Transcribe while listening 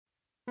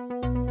The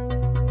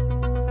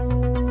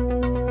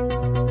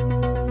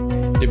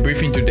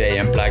briefing today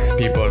unplugs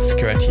people's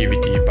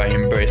creativity by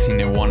embracing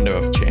the wonder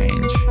of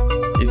change.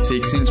 It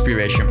seeks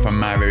inspiration from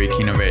maverick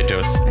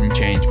innovators and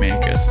change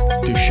makers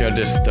to share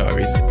their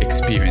stories,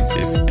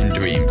 experiences, and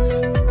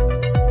dreams.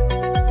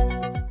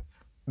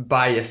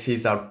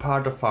 Biases are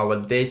part of our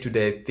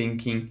day-to-day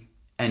thinking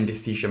and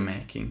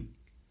decision-making.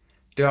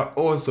 There are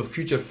also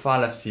future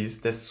fallacies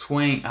that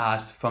sway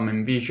us from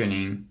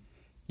envisioning,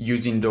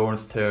 using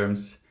Dorr's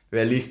terms,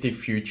 realistic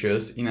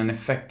futures in an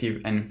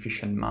effective and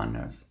efficient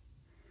manner.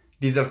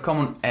 These are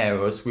common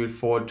errors we'll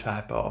fall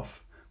trap of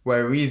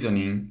while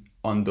reasoning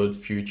on those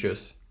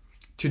futures.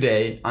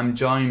 Today, I'm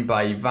joined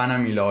by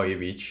Ivana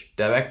Milojević,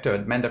 Director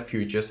at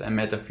Metafuture and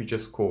Metafuture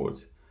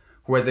Schools,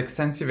 who has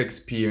extensive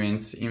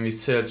experience in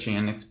researching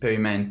and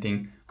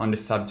experimenting on the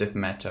subject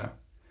matter.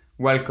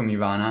 Welcome,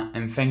 Ivana,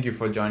 and thank you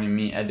for joining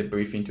me at the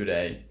briefing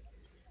today.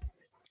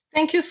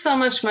 Thank you so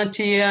much,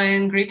 Mattia,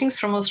 and greetings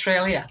from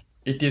Australia.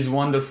 It is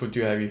wonderful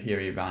to have you here,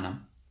 Ivana.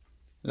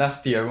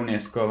 Last year,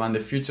 UNESCO ran the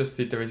Futures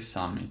Literacy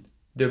Summit.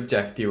 The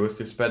objective was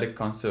to spread the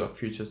concept of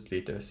futures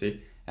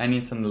literacy and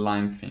its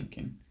underlying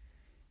thinking.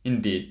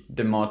 Indeed,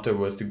 the motto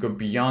was to go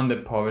beyond the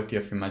poverty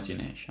of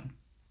imagination.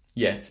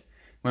 Yet,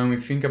 when we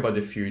think about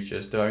the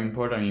futures, there are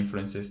important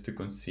influences to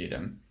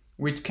consider,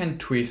 which can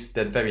twist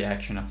that very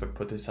action of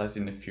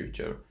hypothesizing the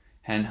future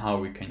and how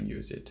we can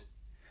use it.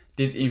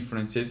 These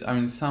influences are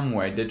in some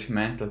way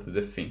detrimental to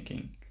the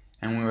thinking,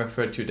 and we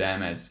refer to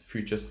them as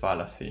futures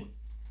fallacy.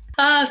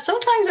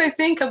 Sometimes I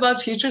think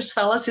about futures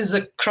fallacies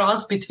as a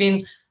cross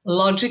between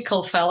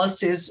logical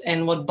fallacies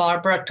and what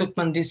Barbara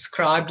Tuchman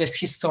described as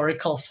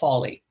historical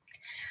folly.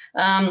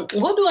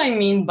 What do I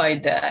mean by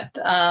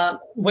that?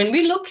 When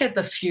we look at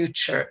the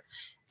future,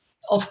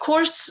 of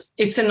course,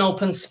 it's an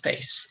open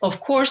space. Of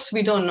course,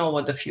 we don't know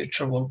what the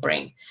future will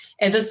bring.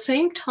 At the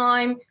same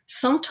time,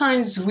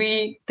 sometimes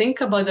we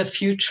think about the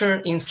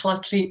future in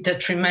slightly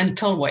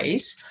detrimental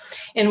ways.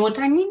 And what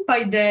I mean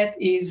by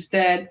that is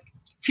that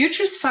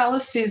futures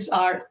fallacies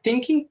are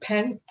thinking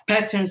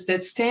patterns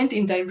that stand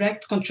in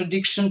direct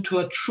contradiction to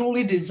a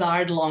truly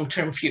desired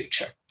long-term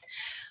future.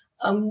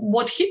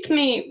 What hit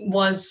me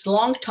was a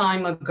long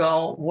time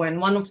ago when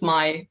one of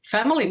my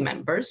family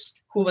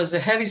members, who was a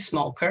heavy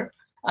smoker,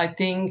 I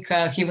think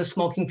he was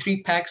smoking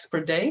 3 packs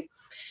per day.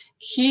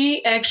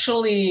 He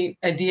actually,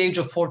 at the age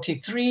of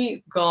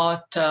 43,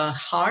 got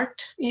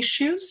heart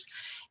issues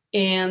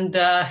and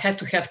had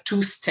to have 2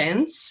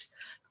 stents.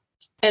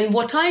 And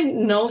what I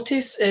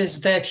noticed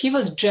is that he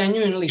was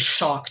genuinely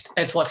shocked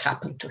at what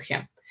happened to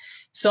him.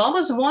 So I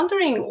was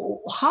wondering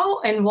how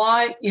and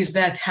why is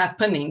that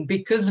happening?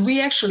 Because we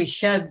actually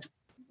had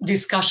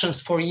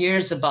discussions for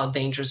years about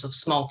dangers of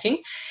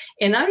smoking.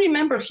 And I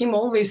remember him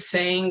always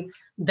saying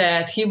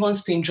that he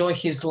wants to enjoy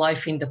his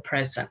life in the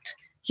present.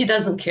 He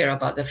doesn't care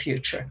about the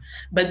future.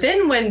 But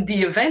then when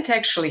the event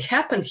actually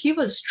happened, he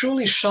was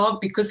truly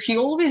shocked because he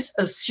always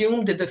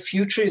assumed that the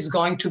future is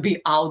going to be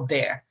out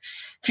there.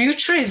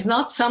 Future is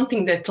not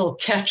something that will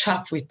catch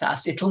up with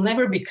us. It will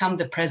never become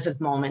the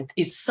present moment.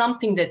 It's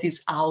something that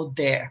is out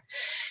there.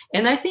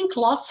 And I think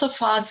lots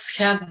of us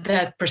have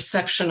that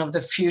perception of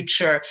the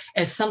future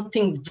as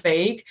something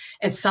vague,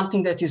 as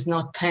something that is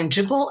not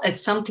tangible,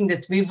 as something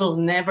that we will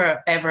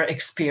never, ever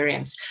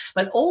experience.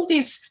 But all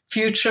these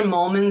future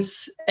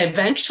moments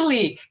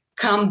eventually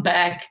come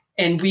back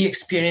and we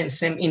experience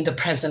them in the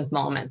present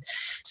moment.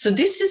 So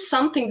this is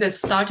something that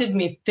started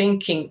me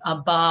thinking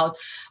about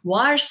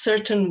why are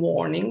certain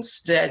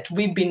warnings that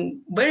we've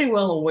been very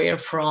well aware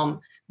from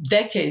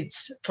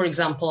decades, for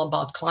example,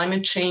 about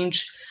climate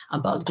change,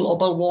 about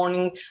global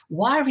warming,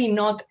 why are we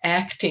not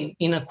acting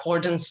in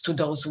accordance to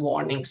those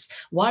warnings?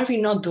 Why are we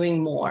not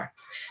doing more?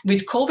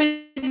 With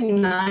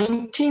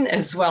COVID-19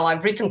 as well,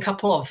 I've written a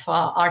couple of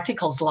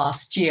articles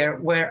last year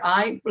where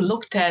I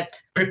looked at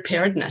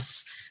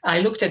preparedness.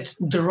 I looked at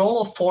the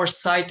role of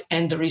foresight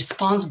and the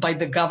response by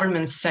the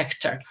government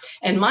sector.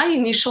 And my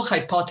initial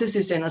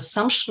hypothesis and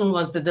assumption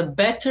was that the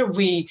better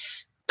we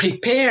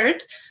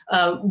prepared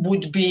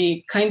would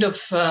be kind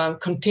of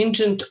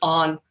contingent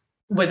on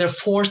whether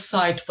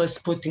foresight was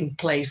put in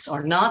place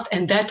or not.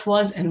 And that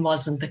was and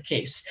wasn't the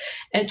case.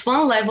 At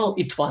one level,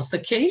 it was the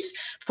case.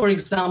 For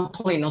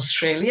example, in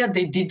Australia,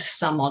 they did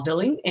some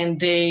modeling and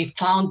they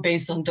found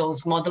based on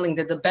those modeling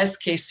that the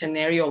best case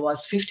scenario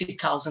was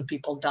 50,000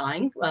 people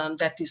dying.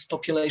 That is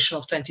population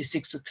of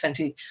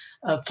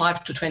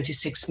 25 to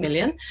 26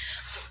 million.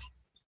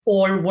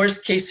 Or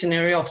worst case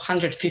scenario of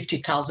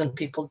 150,000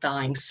 people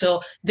dying.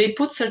 So they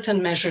put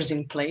certain measures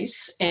in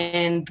place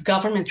and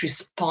government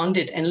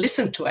responded and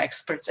listened to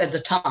experts at the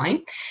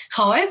time.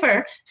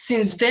 However,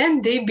 since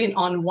then, they've been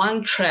on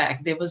one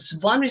track. There was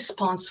one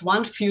response,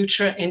 one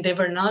future, and they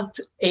were not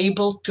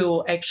able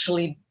to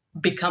actually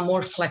become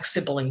more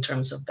flexible in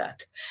terms of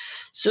that.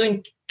 So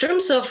in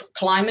terms of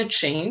climate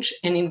change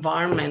and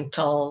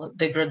environmental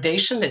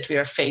degradation that we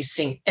are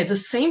facing, at the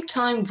same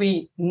time,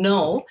 we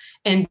know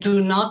and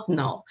do not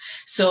know.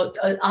 So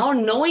our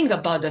knowing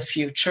about the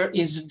future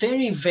is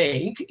very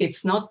vague.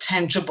 It's not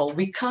tangible.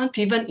 We can't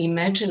even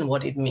imagine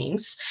what it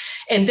means.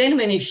 And then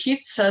when it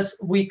hits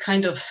us, we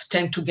kind of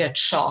tend to get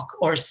shocked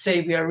or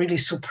say we are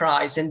really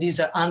surprised and these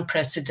are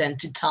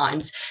unprecedented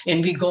times,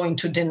 and we go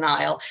into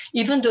denial,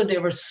 even though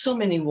there were so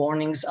many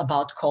warnings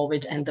about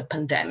COVID and the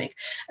pandemic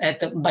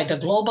by the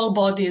global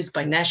bodies,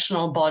 by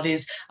national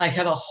bodies. I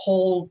have a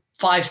whole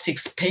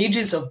 5-6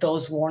 pages of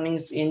those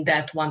warnings in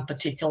that one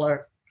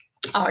particular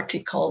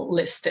article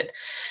listed.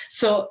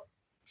 So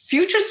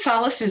futures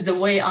fallacies, the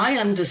way I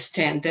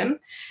understand them,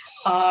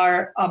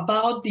 are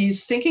about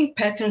these thinking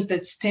patterns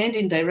that stand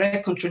in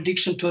direct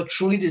contradiction to a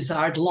truly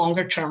desired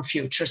longer-term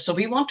future. So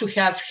we want to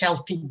have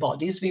healthy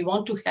bodies, we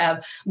want to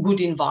have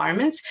good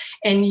environments,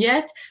 and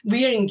yet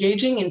we are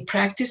engaging in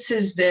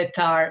practices that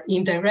are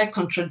in direct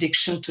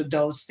contradiction to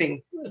those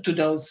things, to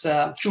those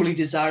truly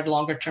desired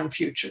longer-term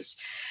futures.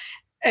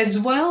 As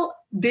well,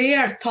 they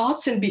are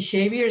thoughts and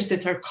behaviors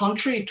that are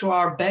contrary to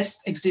our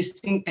best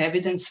existing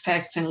evidence,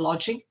 facts, and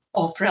logic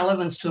of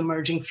relevance to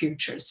emerging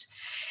futures.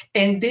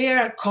 And they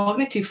are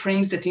cognitive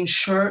frames that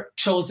ensure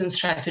chosen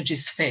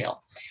strategies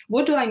fail.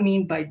 What do I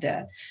mean by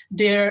that?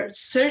 There are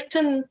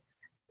certain,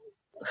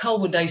 how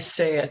would I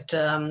say it,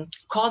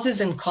 causes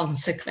and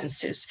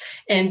consequences.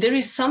 And there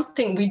is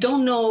something we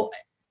don't know.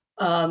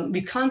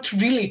 We can't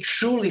really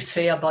truly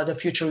say about the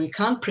future. We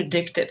can't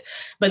predict it.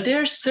 But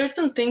there are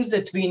certain things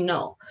that we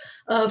know.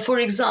 For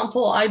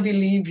example, I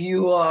believe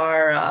you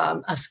are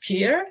a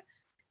skier.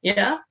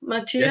 Yeah,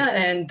 Mattia, Yes.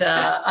 and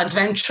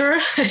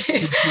adventure.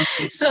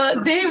 So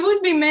there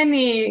would be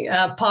many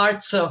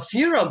parts of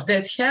Europe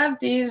that have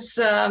these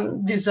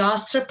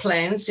disaster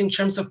plans in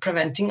terms of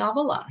preventing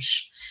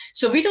avalanche.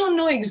 So we don't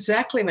know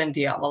exactly when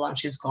the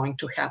avalanche is going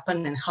to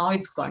happen and how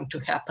it's going to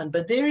happen,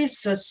 but there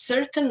is a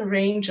certain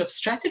range of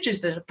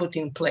strategies that are put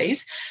in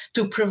place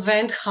to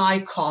prevent high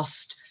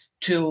cost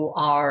to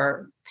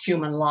our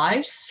human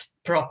lives,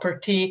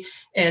 property,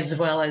 as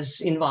well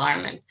as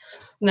environment.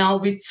 Now,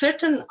 with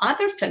certain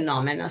other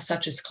phenomena,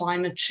 such as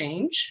climate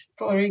change,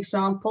 for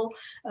example,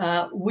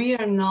 we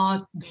are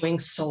not doing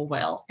so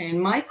well. And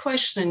my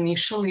question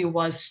initially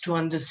was to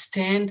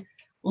understand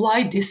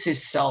why this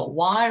is so.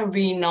 Why are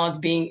we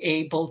not being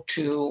able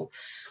to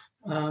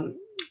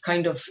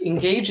kind of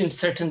engage in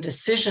certain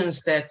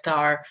decisions that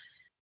are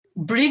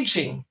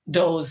bridging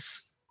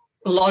those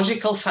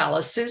logical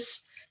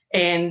fallacies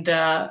and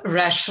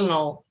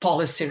rational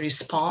policy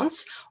response,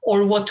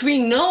 or what we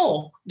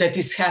know that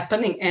is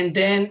happening and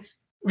then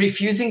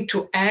refusing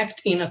to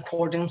act in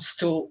accordance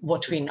to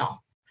what we know.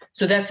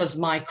 So that was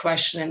my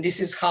question, and this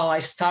is how I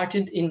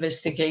started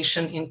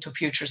investigation into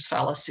futures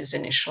fallacies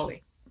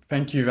initially.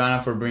 Thank you,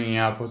 Ivana, for bringing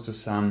up also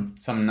some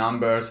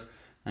numbers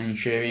and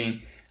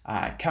sharing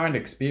current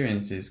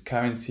experiences,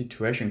 current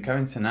situation,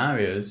 current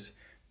scenarios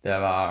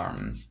that are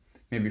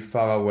maybe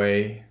far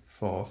away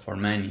for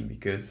many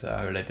because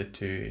related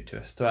to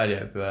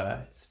Australia,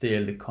 but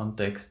still the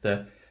context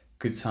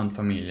could sound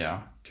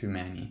familiar to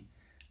many.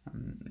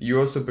 You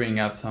also bring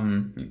up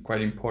some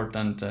quite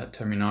important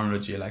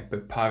terminology like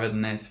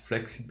preparedness,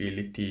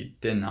 flexibility,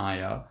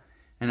 denial,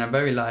 and I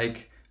very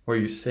like what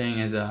you're saying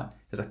as a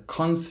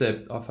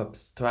concept of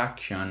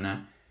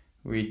abstraction,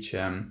 which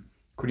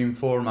could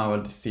inform our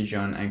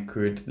decision and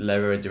could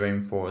leverage,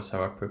 reinforce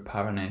our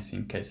preparedness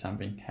in case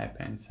something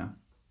happens.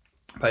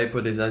 By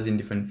hypothesizing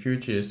different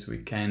futures, we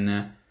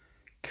can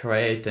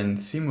create and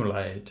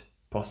simulate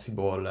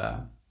possible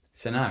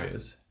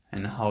scenarios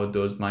and how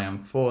those might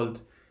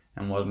unfold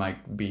and what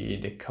might be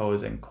the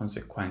cause and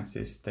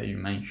consequences that you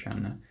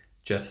mentioned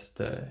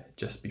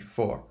just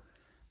before.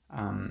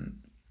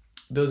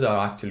 Those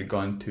are actually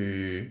going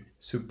to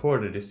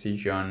support the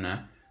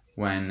decision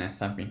when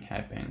something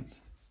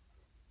happens.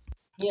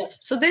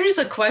 Yes. So there is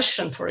a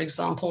question, for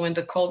example, when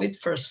the COVID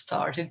first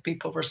started,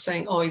 people were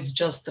saying, oh, it's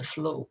just the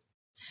flu.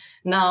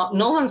 Now,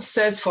 no one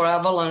says for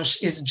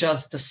avalanche is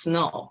just the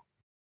snow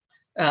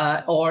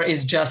or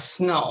is just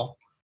snow.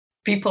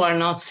 People are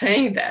not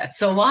saying that.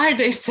 So why are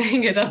they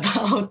saying it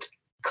about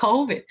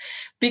COVID?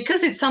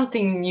 Because it's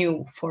something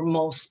new for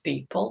most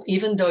people,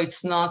 even though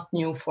it's not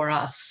new for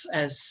us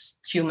as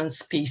human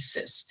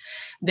species.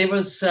 There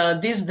was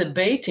this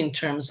debate in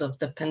terms of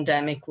the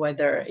pandemic,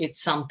 whether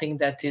it's something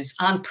that is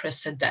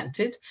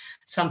unprecedented.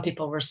 Some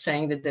people were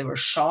saying that they were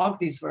shocked.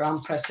 These were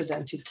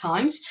unprecedented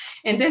times.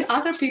 And then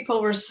other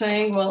people were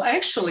saying, well,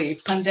 actually,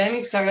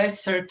 pandemics are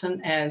as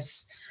certain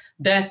as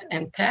death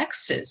and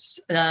taxes.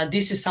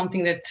 This is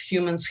something that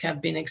humans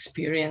have been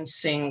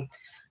experiencing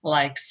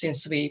like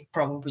since we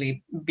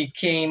probably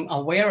became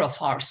aware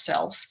of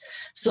ourselves.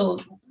 So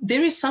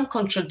there is some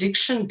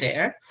contradiction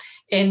there.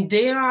 And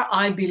there are,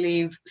 I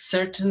believe,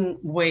 certain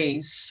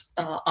ways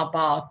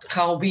about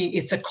how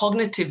it's a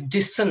cognitive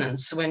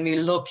dissonance when we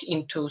look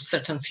into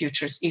certain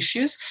futures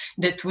issues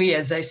that we,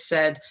 as I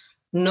said,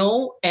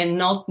 know and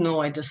not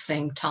know at the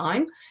same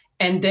time,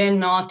 and then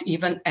not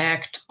even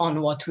act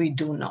on what we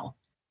do know.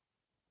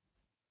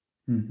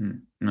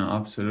 No,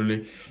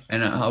 absolutely.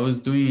 And I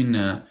was doing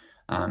a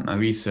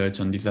research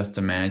on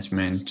disaster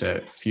management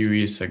a few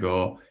years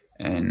ago,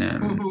 and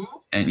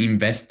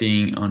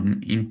investing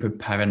in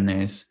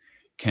preparedness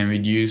can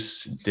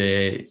reduce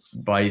the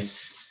by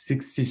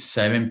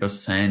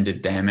 67% the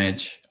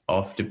damage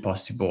of the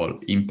possible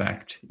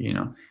impact.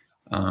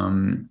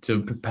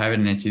 So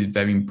preparedness is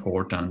very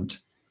important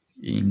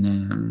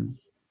in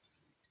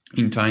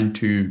trying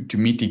to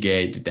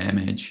mitigate the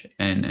damage,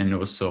 and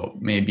also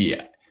maybe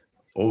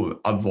or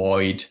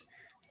avoid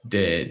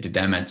the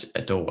damage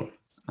at all.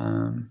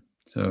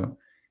 So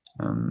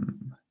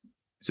um,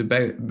 so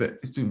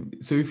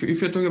if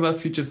you're talking about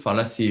future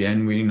fallacy,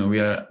 and we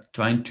are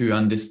trying to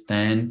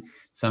understand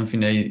something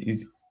that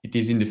it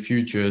is in the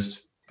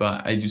futures,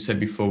 but as you said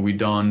before, we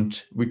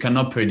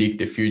cannot predict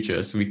the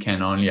futures. We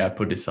can only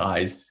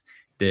hypothesize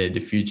the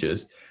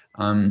futures.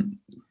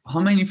 How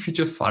many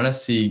future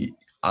fallacy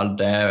are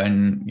there,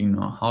 and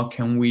how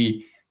can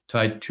we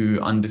try to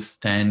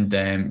understand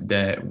them,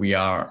 that we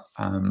are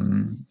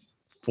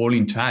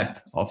falling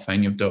trap of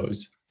any of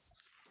those?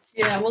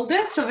 Yeah, well,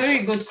 that's a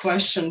very good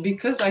question,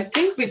 because I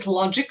think with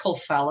logical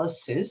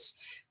fallacies,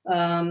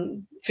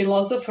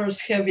 philosophers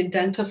have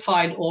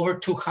identified over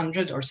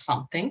 200 or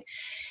something.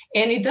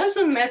 And it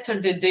doesn't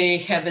matter that they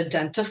have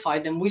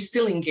identified them, we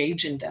still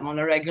engage in them on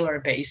a regular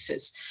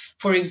basis.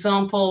 For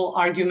example,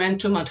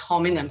 argumentum ad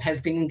hominem has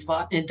been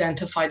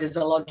identified as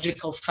a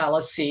logical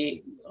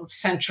fallacy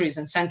centuries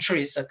and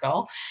centuries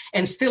ago.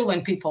 And still,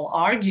 when people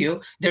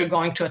argue, they're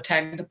going to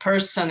attack the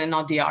person and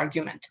not the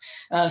argument.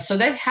 So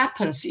that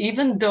happens.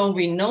 Even though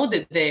we know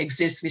that they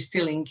exist, we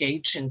still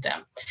engage in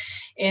them.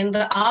 And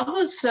I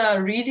was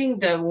reading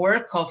the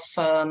work of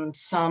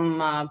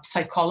some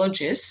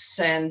psychologists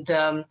and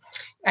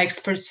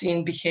experts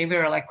in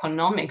behavioral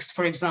economics.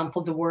 For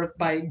example, the work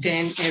by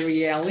Dan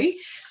Ariely,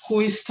 who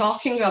is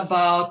talking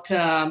about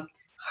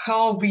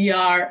how we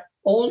are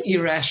all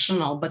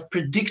irrational, but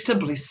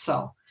predictably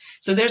so.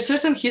 So there are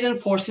certain hidden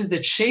forces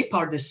that shape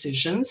our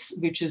decisions,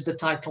 which is the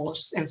title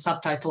and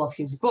subtitle of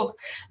his book.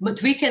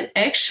 But we can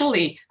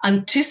actually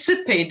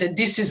anticipate that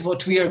this is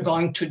what we are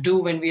going to do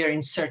when we are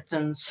in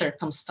certain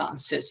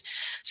circumstances.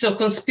 So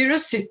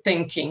conspiracy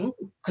thinking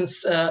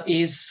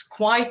is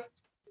quite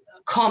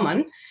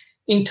common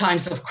in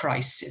times of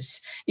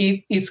crisis.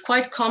 It's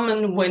quite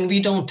common when we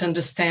don't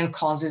understand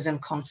causes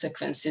and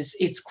consequences.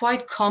 It's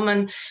quite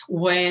common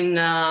when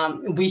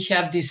we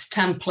have this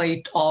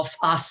template of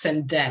us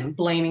and them,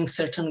 blaming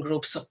certain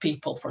groups of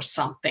people for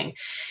something.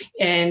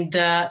 And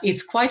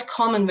it's quite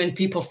common when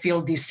people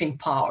feel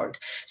disempowered.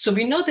 So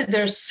we know that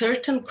there are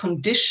certain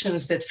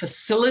conditions that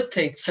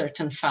facilitate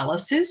certain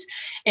fallacies.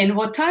 And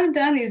what I've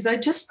done is I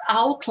just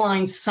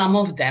outlined some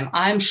of them.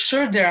 I'm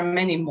sure there are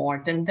many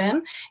more than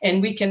them.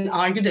 And we can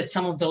argue that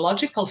some of the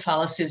logical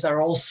fallacies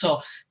are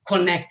also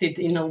connected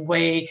in a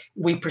way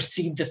we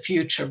perceive the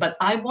future. But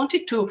I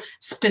wanted to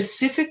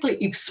specifically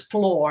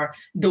explore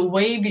the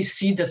way we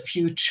see the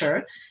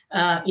future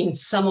in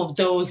some of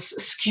those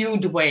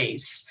skewed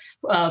ways.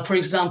 For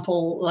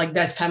example, like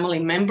that family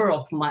member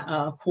of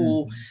mine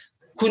who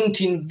couldn't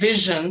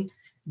envision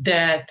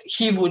that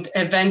he would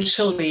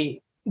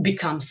eventually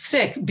become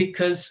sick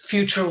because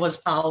future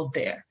was out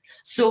there.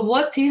 So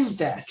what is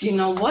that?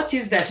 What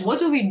is that? What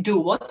do we do?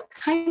 What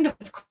kind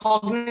of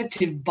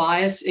cognitive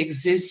bias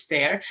exists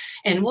there?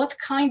 And what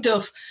kind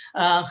of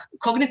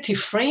cognitive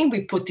frame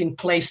we put in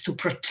place to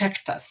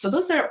protect us? So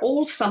those are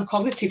all some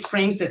cognitive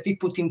frames that we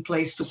put in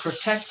place to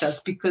protect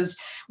us, because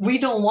we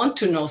don't want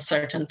to know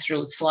certain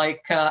truths,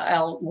 like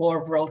Al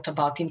Gore wrote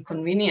about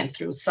inconvenient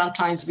truths.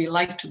 Sometimes we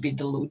like to be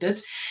deluded.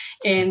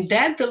 And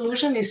that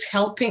delusion is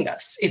helping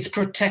us. It's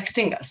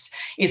protecting us.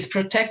 It's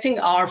protecting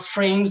our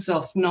frames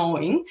of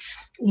knowing,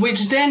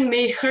 which then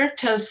may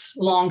hurt us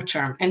long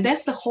term. And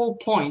that's the whole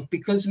point,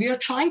 because we are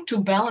trying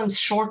to balance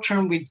short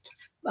term with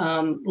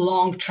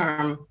long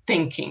term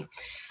thinking.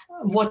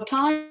 What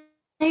I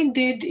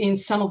did in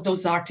some of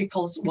those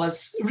articles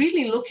was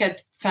really look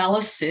at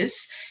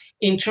fallacies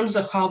in terms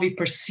of how we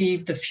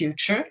perceive the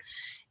future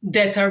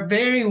that are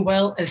very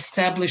well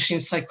established in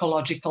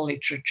psychological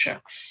literature.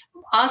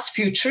 As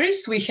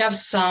futurists, we have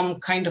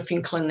some kind of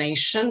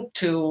inclination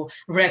to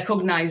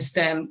recognize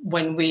them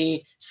when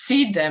we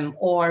see them,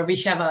 or we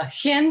have a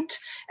hint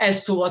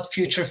as to what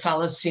future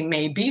fallacy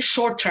may be.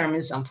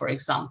 Short-termism, for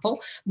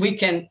example, we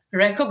can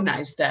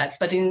recognize that.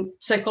 But in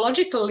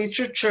psychological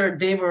literature,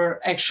 they were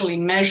actually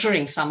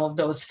measuring some of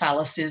those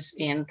fallacies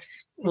in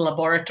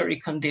laboratory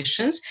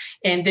conditions,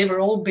 and they were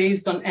all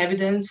based on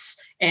evidence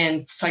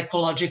and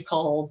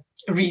psychological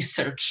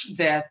research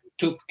that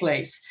took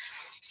place.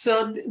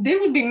 So there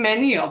would be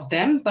many of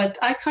them, but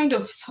I kind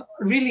of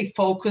really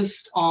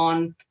focused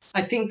on,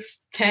 I think,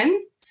 10,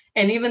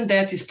 and even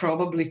that is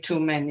probably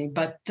too many,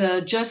 but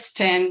just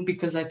 10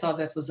 because I thought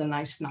that was a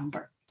nice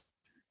number.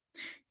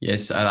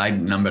 Yes, I like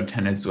number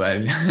 10 as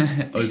well.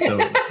 Also,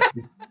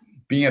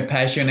 being a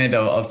passionate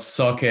of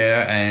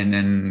soccer,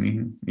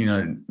 and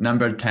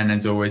number 10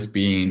 has always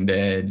been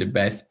the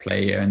best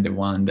player and the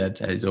one that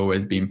has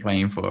always been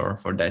playing for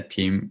that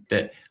team.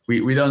 That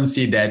we don't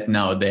see that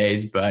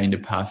nowadays, but in the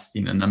past,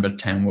 number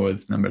 10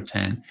 was number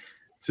 10.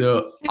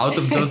 So out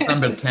of those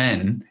number Yes.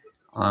 10,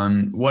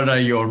 what are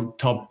your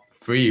top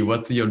three?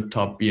 What's your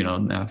top,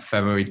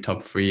 favorite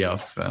top three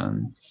of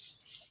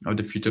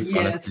the future Yes,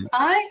 fallacies?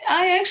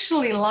 I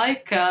actually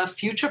like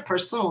future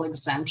personal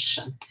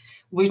exemption,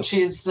 which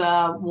is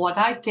what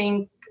I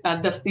think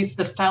is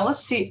the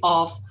fallacy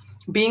of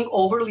being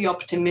overly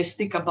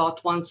optimistic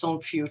about one's own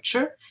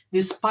future,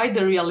 despite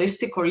the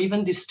realistic or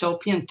even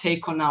dystopian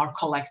take on our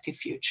collective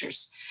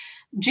futures.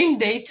 Jim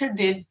Dater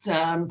did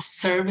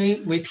survey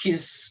with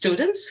his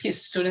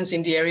students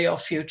in the area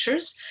of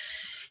futures,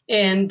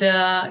 and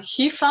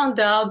he found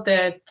out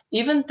that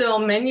even though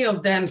many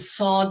of them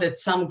saw that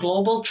some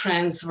global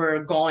trends were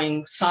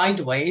going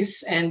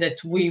sideways and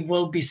that we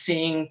will be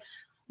seeing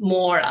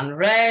more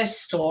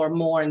unrest or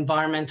more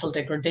environmental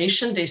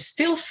degradation, they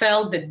still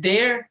felt that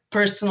their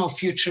personal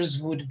futures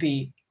would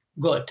be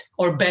good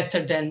or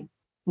better than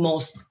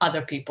most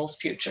other people's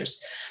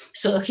futures.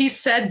 So he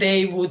said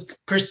they would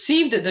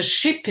perceive that the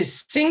ship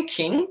is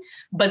sinking,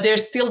 but they're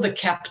still the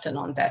captain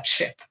on that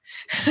ship.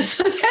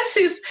 So this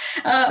is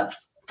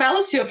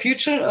fallacy of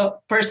future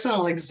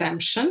personal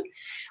exemption,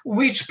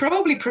 which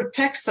probably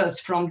protects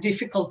us from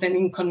difficult and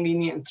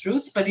inconvenient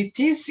truths, but it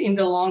is in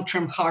the long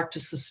term hard to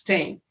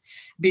sustain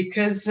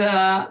because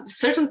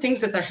certain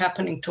things that are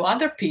happening to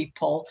other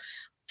people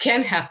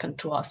can happen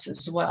to us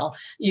as well.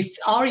 If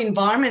our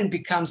environment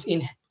becomes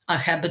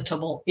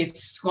habitable,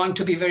 it's going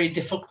to be very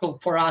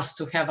difficult for us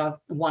to have a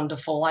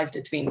wonderful life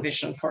that we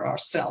envision for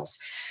ourselves.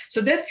 So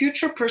that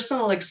future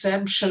personal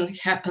exemption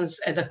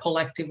happens at a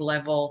collective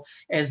level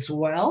as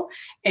well.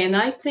 And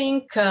I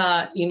think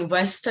in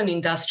Western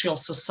industrial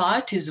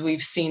societies,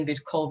 we've seen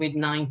with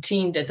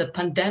COVID-19 that the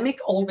pandemic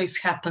always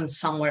happens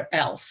somewhere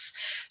else.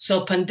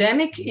 So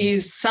pandemic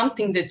is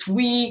something that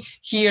we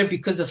hear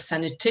because of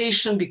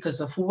sanitation,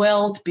 because of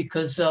wealth,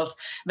 because of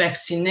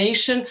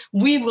vaccination,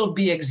 we will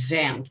be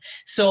exempt.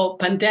 So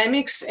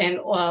pandemics and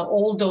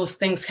all those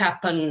things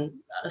happen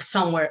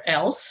somewhere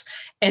else.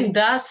 And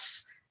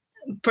thus,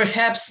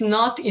 perhaps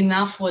not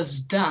enough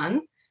was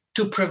done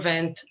to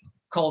prevent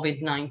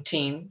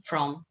COVID-19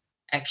 from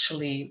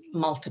actually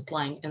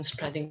multiplying and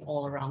spreading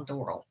all around the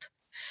world.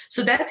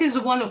 So that is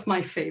one of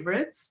my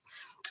favorites.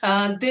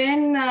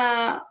 Then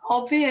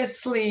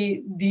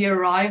obviously the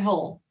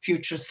arrival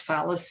futures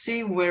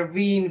fallacy, where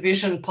we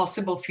envision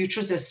possible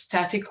futures as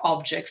static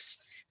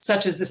objects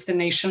such as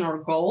destination or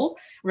goal,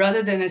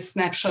 rather than a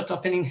snapshot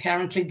of an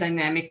inherently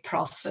dynamic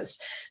process.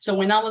 So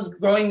when I was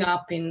growing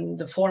up in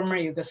the former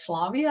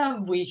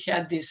Yugoslavia, we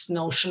had this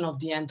notion of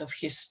the end of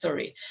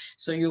history.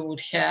 So you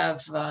would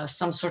have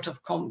some sort of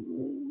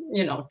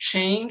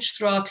change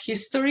throughout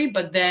history,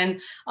 but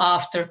then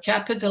after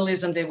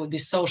capitalism, there would be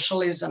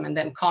socialism and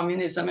then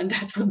communism, and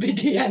that would be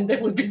the end.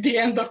 That would be the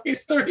end of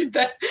history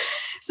then.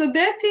 So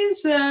that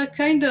is a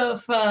kind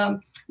of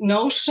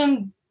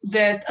notion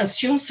that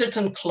assumes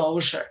certain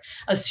closure,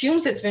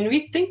 assumes that when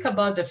we think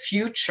about the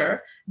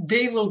future,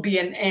 there will be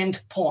an end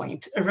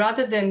point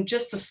rather than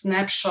just a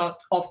snapshot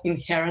of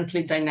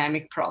inherently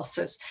dynamic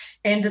process.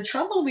 And the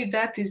trouble with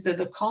that is that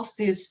the cost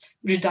is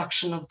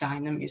reduction of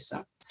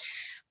dynamism.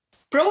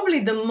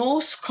 Probably the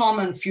most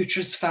common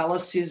futures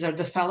fallacies are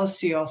the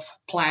fallacy of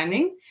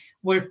planning,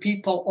 where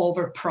people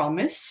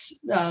overpromise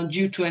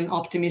due to an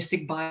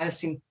optimistic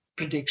bias in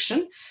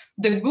prediction.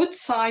 The good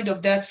side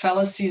of that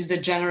fallacy is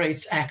that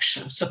generates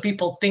action. So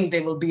people think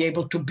they will be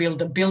able to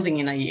build a building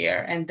in a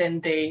year, and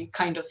then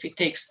it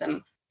takes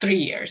them 3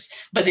 years,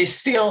 but they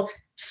still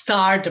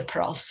start the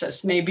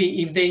process.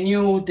 Maybe if they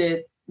knew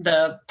that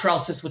the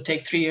process would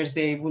take 3 years,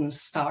 they wouldn't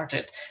start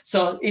it.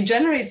 So it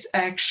generates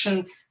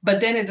action, but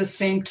then at the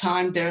same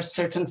time, there are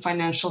certain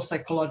financial,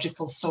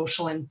 psychological,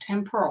 social, and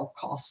temporal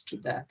costs to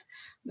that.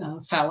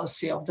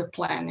 Fallacy of the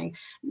planning.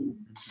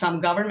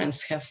 Some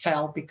governments have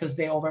failed because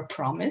they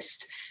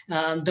overpromised.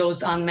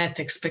 Those unmet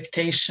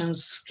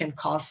expectations can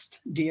cost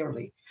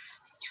dearly.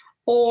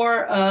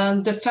 Or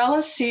the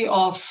fallacy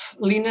of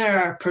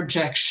linear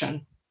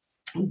projection,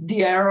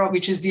 the error,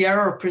 which is the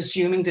error of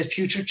presuming that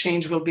future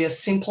change will be a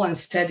simple and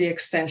steady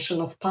extension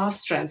of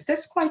past trends.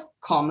 That's quite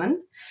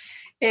common.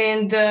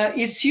 And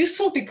it's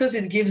useful because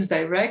it gives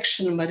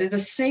direction, but at the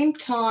same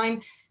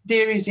time,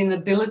 there is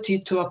inability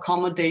to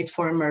accommodate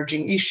for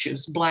emerging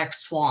issues, black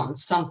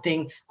swans,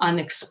 something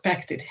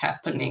unexpected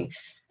happening.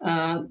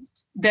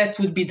 That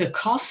would be the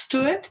cost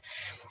to it.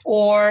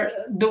 Or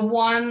the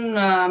one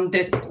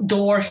that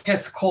Dorr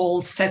has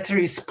called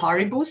ceteris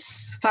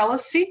paribus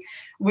fallacy,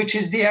 which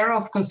is the error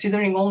of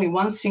considering only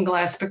one single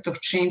aspect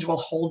of change while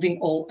holding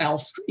all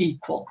else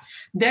equal.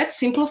 That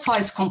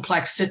simplifies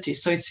complexity,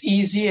 so it's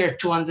easier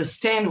to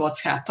understand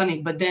what's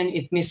happening, but then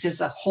it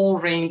misses a whole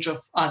range of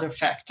other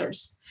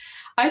factors.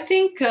 I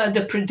think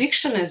the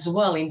prediction as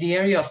well in the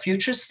area of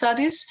future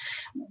studies,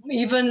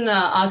 even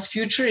us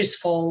futurists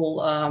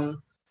fall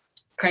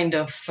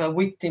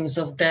victims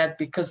of that,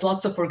 because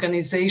lots of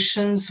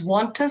organizations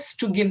want us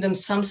to give them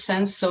some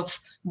sense of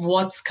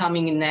what's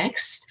coming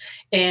next,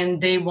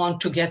 and they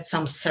want to get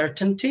some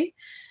certainty.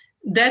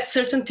 that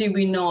certainty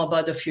we know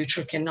about the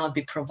future cannot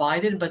be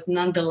provided, but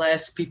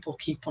nonetheless, people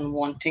keep on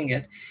wanting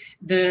it.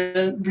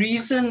 The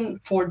reason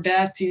for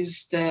that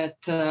is that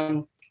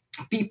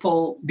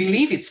people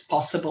believe it's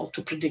possible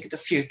to predict the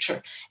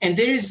future. And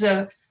there is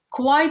a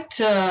quite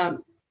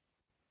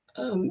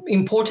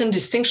important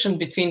distinction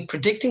between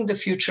predicting the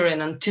future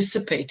and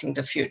anticipating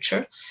the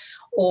future,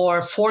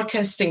 or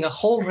forecasting a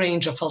whole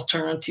range of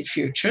alternative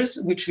futures,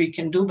 which we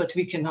can do, but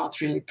we cannot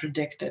really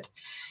predict it.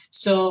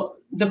 So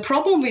the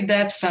problem with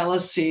that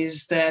fallacy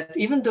is that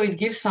even though it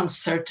gives some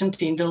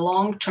certainty, in the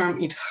long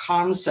term, it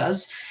harms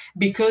us,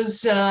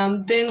 because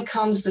then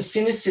comes the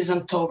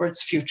cynicism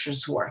towards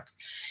futures work.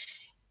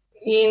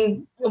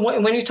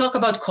 When you talk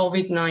about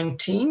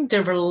COVID-19,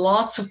 there were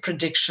lots of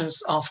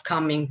predictions of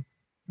coming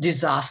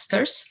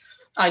disasters.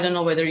 I don't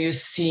know whether you've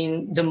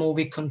seen the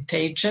movie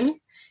Contagion.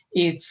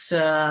 It's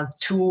a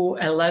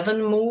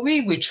 2011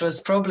 movie, which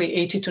was probably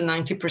 80 to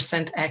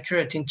 90%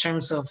 accurate in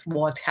terms of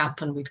what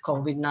happened with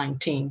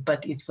COVID-19,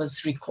 but it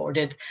was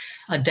recorded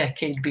a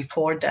decade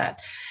before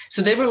that.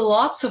 So there were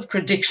lots of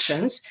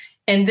predictions,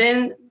 and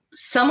then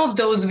some of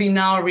those we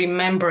now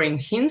remember in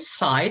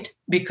hindsight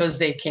because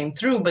they came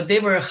through, but there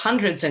were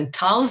hundreds and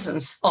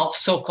thousands of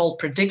so-called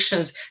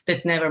predictions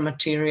that never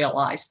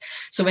materialized.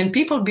 So when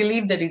people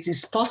believe that it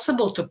is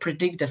possible to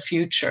predict the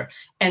future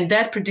and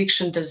that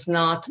prediction does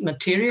not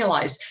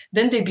materialize,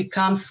 then they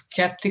become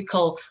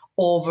skeptical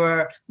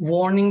over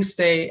warnings.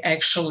 They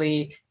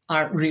actually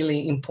are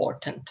really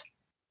important.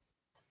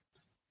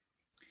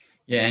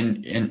 Yeah,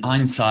 and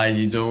hindsight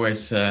is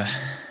always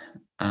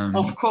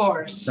of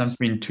course,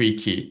 something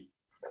tricky.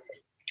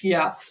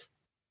 Yeah.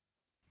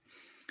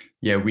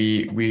 Yeah,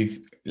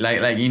 we've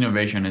like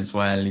innovation as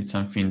well. It's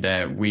something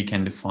that we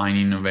can define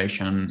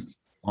innovation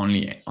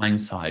only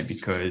hindsight,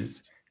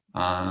 because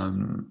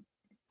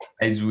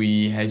as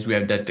we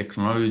have that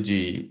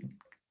technology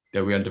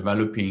that we are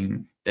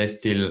developing, there's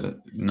still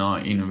no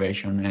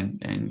innovation,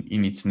 and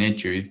in its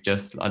nature, it's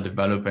just a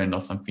development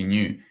of something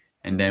new.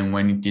 And then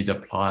when it is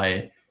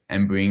applied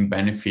and bring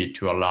benefit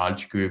to a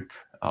large group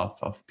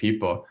of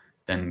people,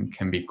 then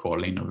can be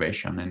called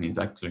innovation and is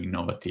actually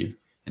innovative.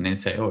 And then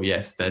say, oh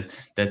yes,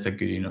 that's a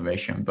good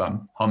innovation. But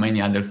how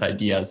many other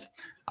ideas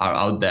are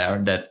out there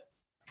that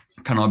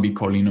cannot be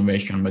called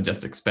innovation but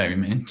just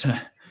experiment?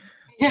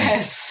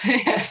 Yes,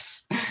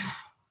 yes.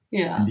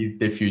 Yeah.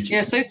 The future.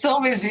 Yeah, so it's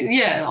always,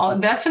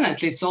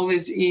 definitely, it's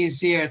always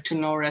easier to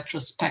know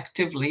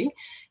retrospectively.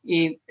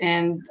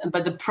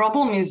 But the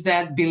problem is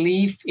that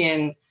belief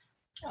in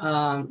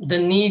the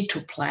need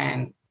to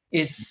plan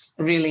is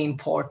really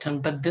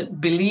important, but the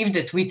belief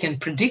that we can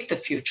predict the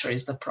future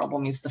is the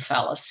problem, is the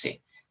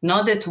fallacy.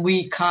 Not that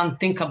we can't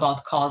think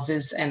about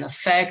causes and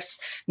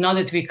effects, not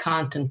that we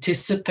can't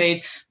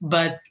anticipate,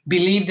 but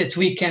believe that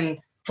we can,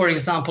 for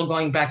example,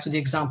 going back to the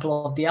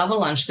example of the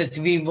avalanche, that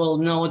we will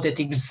know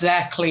that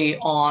exactly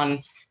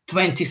on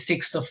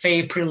 26th of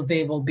April,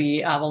 there will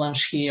be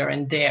avalanche here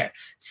and there.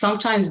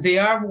 Sometimes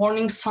there are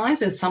warning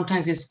signs and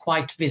sometimes it's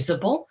quite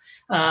visible.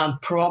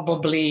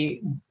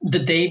 Probably the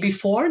day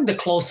before, the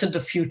closer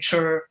the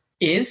future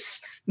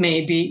is,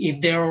 maybe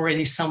if there are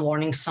already some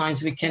warning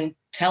signs, we can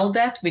tell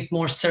that with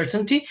more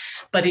certainty.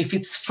 But if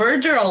it's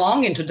further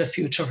along into the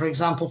future, for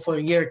example, for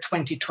year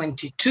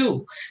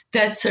 2022,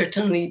 that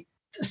certainty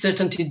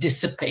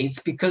dissipates,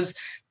 because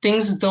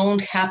things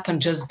don't happen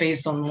just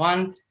based on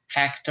one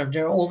factor.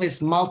 There are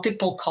always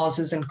multiple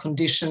causes and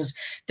conditions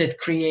that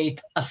create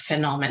a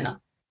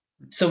phenomenon.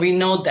 So we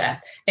know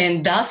that,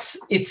 and thus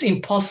it's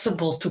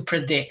impossible to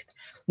predict.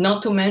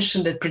 Not to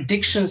mention that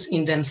predictions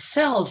in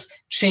themselves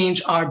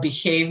change our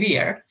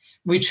behavior,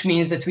 which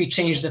means that we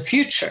change the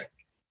future.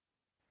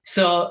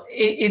 So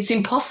it's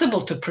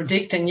impossible to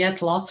predict, and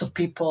yet lots of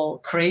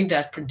people crave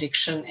that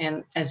prediction.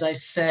 And as I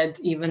said,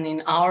 even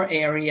in our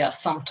area,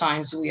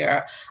 sometimes we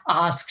are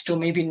asked to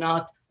maybe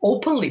not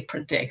openly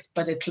predict,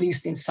 but at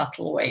least in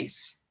subtle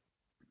ways.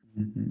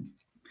 Mm-hmm.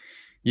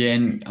 Yeah,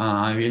 and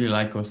I really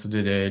like also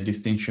the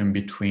distinction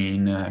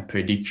between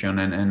prediction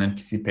and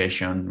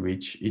anticipation,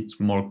 which it's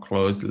more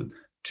close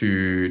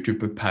to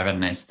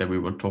preparedness that we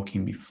were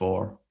talking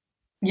before.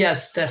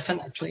 Yes,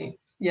 definitely.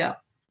 Yeah.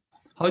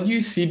 How do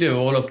you see the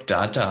role of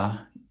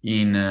data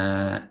in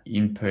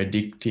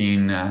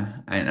predicting?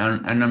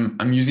 And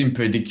I'm using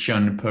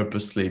prediction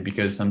purposely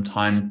because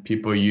sometimes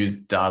people use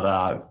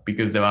data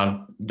because there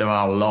are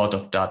a lot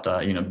of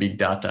data, big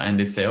data, and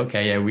they say,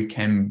 okay, yeah, we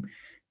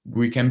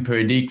can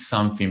predict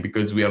something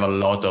because we have a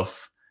lot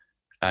of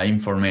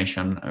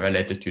information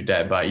related to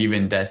that. But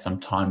even that,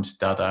 sometimes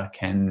data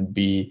can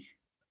be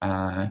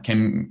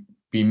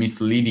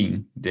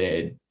misleading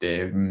the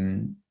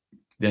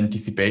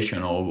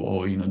anticipation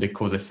or the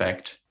cause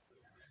effect.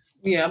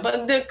 Yeah,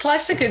 but the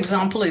classic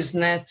example is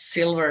Nat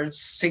Silver's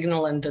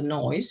Signal and the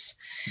Noise.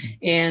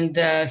 And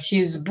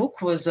his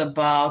book was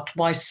about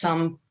why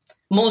some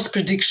most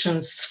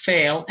predictions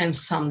fail and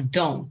some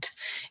don't.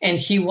 And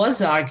he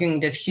was arguing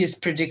that his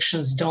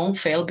predictions don't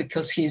fail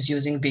because he's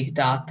using big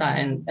data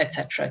and et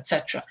cetera, et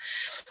cetera.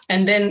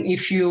 And then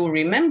if you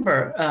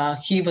remember,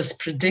 he was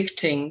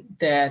predicting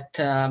that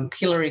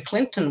Hillary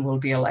Clinton will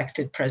be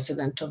elected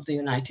president of the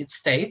United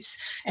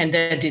States, and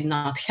that did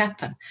not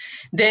happen.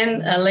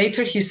 Then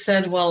later he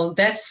said, well,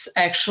 that's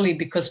actually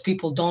because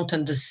people don't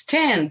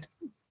understand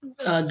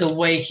the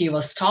way he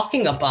was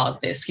talking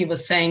about this. He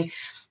was saying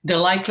the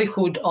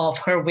likelihood of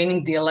her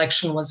winning the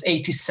election was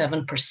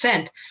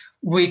 87%,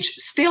 which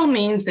still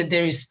means that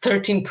there is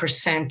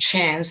 13%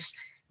 chance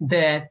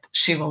that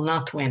she will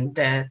not win,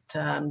 that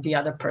the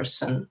other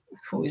person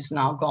who is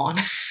now gone,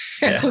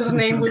 whose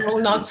name we will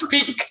not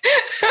speak,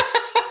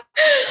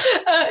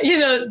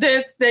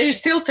 that there is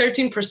still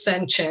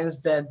 13% chance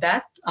that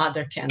that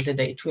other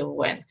candidate will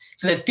win.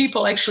 So that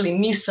people actually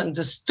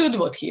misunderstood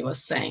what he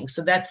was saying.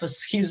 So that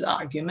was his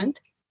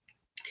argument.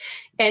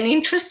 And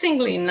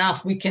interestingly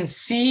enough, we can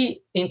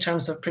see in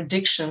terms of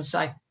predictions,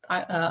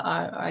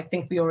 I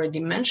think we already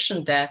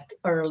mentioned that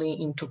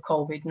early into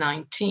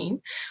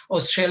COVID-19,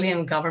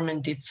 Australian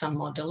government did some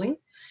modeling,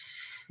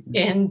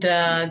 and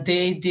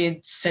they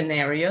did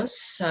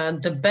scenarios.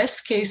 The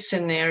best case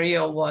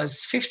scenario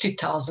was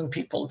 50,000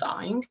 people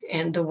dying,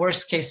 and the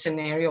worst case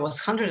scenario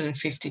was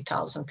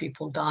 150,000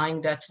 people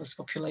dying. That was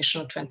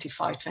population of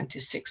 25,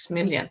 26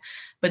 million.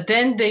 But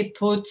then they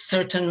put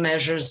certain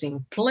measures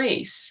in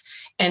place.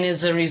 And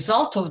as a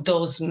result of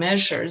those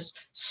measures,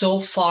 so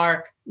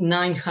far,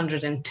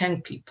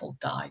 910 people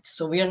died.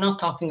 So we are not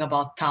talking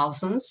about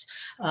thousands.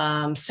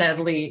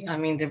 Sadly, I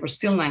mean, there were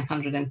still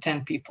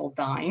 910 people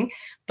dying,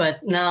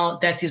 but now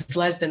that is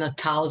less than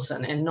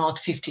 1,000 and not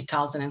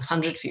 50,000 and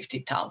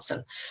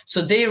 150,000.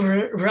 So they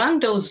run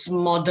those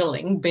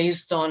modeling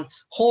based on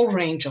whole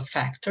range of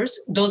factors.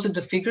 Those are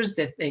the figures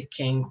that they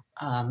came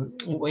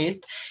with.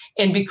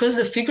 And because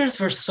the figures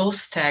were so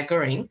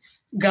staggering,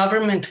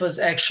 government was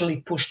actually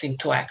pushed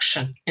into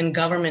action, and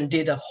government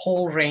did a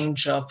whole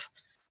range of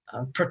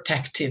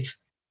protective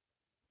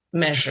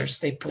measures.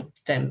 They put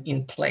them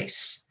in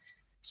place.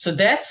 So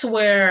that's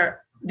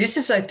where this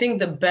is, I think,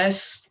 the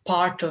best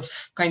part of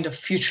kind of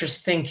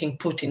futures thinking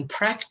put in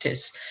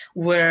practice,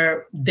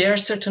 where there are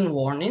certain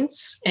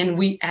warnings and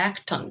we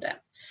act on them.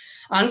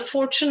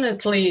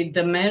 Unfortunately,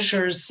 the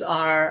measures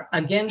are,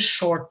 again,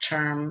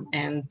 short-term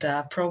and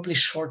probably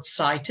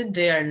short-sighted.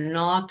 They are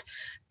not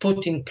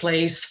put in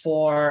place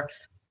for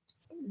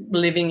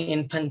living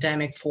in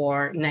pandemic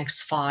for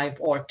next 5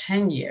 or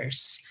 10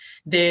 years.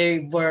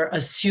 They were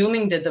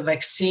assuming that the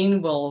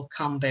vaccine will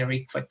come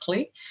very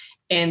quickly,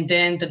 and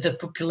then that the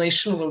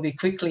population will be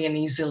quickly and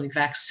easily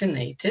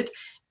vaccinated,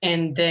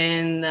 and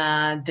then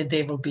that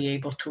they will be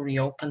able to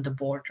reopen the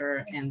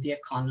border and the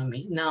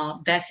economy.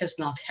 Now, that has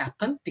not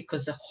happened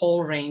because a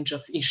whole range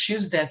of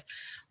issues that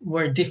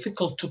were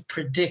difficult to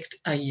predict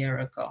a year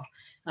ago.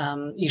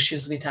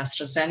 Issues with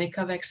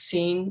AstraZeneca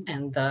vaccine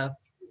and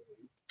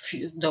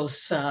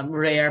those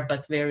rare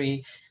but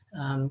very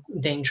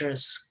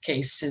dangerous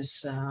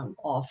cases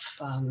of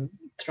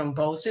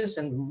thrombosis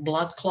and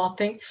blood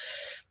clotting,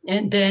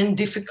 and then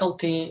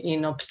difficulty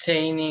in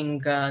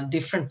obtaining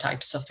different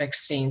types of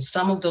vaccines.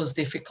 Some of those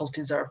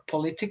difficulties are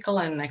political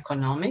and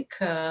economic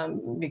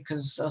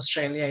because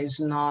Australia is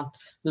not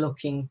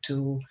looking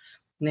to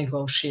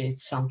negotiate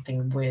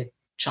something with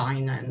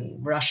China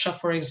and Russia,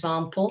 for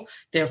example.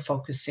 They're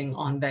focusing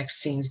on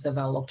vaccines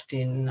developed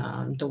in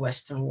the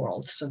Western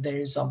world. So there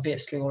is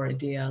obviously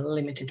already a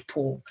limited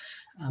pool,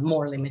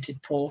 more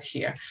limited pool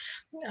here.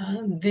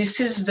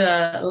 This is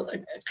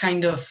the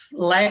kind of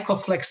lack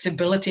of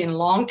flexibility in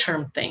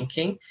long-term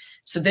thinking.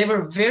 So they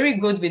were very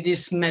good with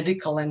this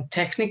medical and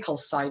technical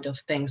side of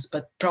things,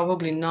 but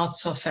probably not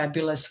so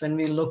fabulous when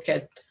we look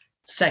at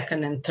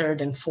second and third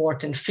and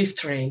fourth and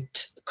fifth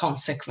rate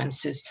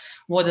consequences.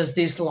 What does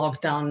this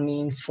lockdown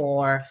mean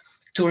for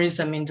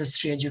tourism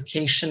industry,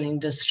 education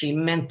industry,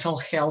 mental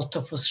health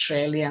of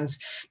Australians,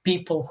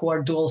 people who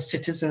are dual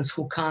citizens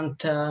who can't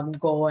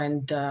go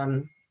and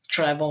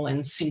travel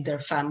and see their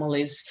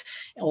families,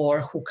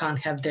 or who can't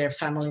have their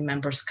family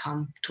members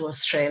come to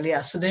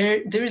Australia. So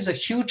there is a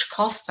huge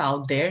cost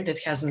out there that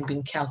hasn't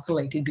been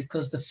calculated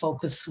because the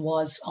focus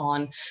was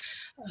on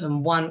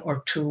one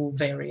or two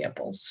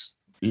variables.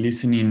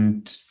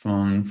 Listening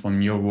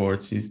from your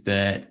words is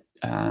that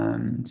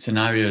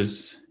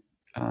scenarios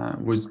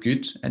was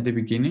good at the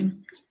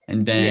beginning,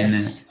 and then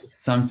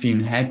something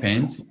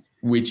happened,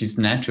 which is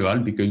natural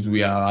because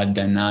we are a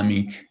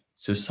dynamic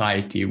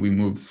society, we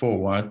move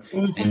forward,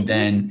 and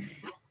then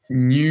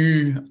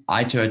new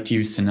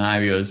iterative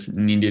scenarios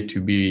needed to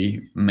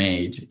be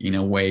made in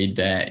a way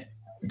that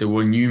there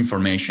were new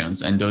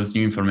informations, and those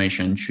new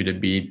information should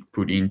be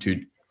put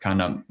into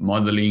kind of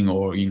modeling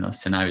or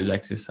scenarios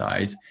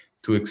exercise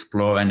to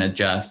explore and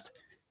adjust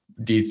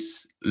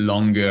this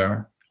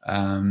longer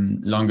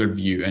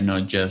view, and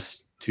not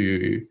just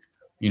to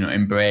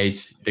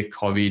embrace the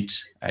COVID,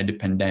 the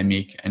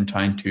pandemic, and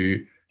trying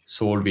to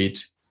solve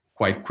it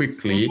quite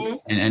quickly.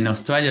 Mm-hmm. And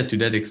Australia, to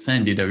that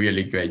extent, did a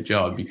really great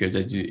job, because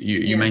as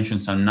you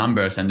mentioned Yes. some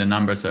numbers, and the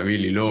numbers are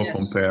really low Yes.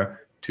 compared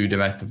to the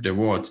rest of the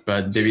world.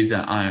 But there is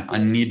a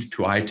need to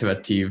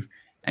iterative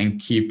and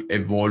keep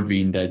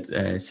evolving that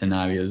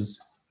scenarios.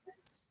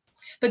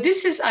 But this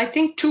is, I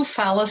think, two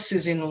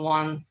fallacies in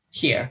one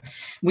here.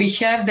 We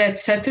have that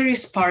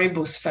ceteris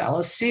paribus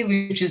fallacy,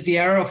 which is the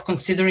error of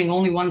considering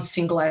only one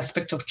single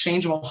aspect of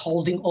change while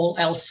holding all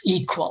else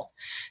equal.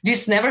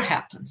 This never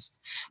happens.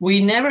 We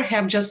never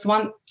have just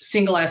one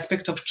single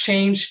aspect of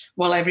change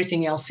while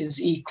everything else is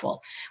equal.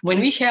 When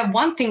we have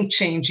one thing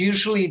change,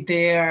 usually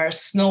there are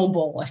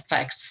snowball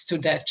effects to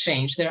that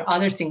change. There are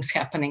other things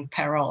happening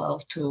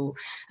parallel to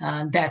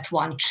that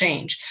one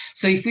change.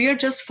 So if we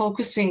are just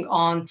focusing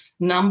on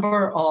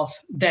number of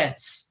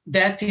deaths,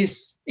 that is,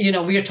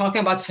 we are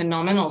talking about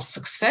phenomenal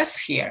success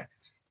here,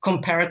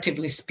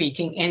 comparatively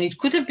speaking, and it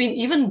could have been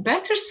even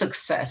better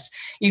success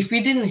if we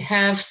didn't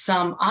have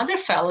some other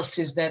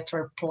fallacies that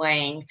were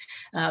playing,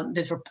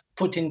 that were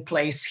put in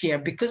place here.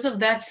 Because of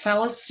that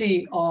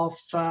fallacy of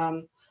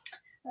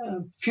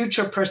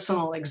future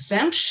personal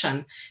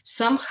exemption,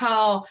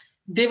 somehow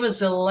there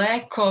was a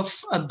lack of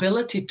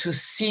ability to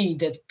see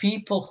that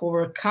people who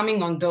were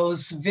coming on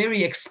those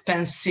very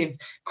expensive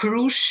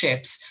cruise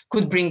ships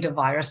could bring the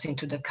virus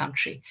into the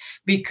country,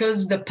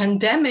 because the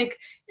pandemic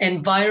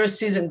and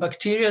viruses and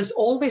bacteria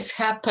always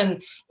happen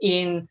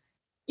in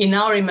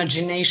our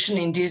imagination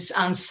in these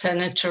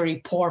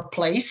unsanitary, poor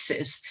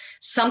places.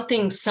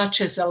 Something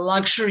such as a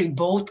luxury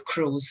boat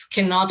cruise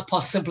cannot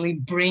possibly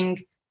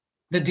bring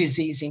the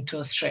disease into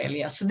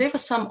Australia. So there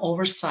was some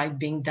oversight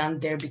being done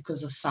there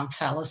because of some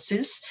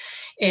fallacies.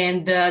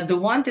 And the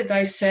one that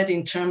I said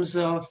in terms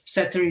of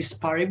ceteris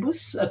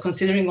paribus,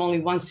 considering only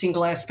one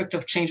single aspect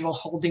of change while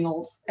holding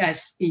all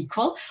as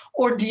equal,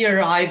 or the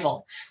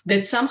arrival,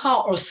 that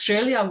somehow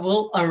Australia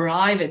will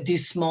arrive at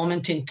this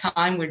moment in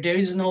time where there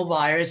is no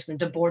virus, when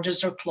the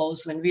borders are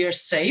closed, when we are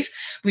safe,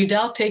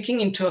 without taking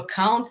into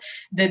account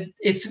that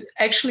it's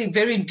actually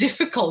very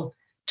difficult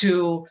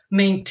to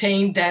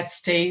maintain that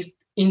state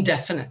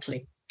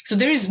indefinitely. So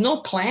there is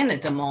no plan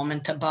at the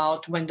moment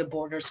about when the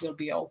borders will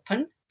be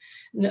open.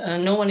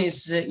 No one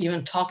is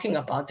even talking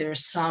about. There are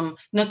some,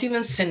 not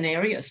even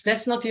scenarios.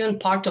 That's not even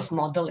part of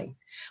modeling.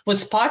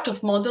 What's part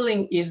of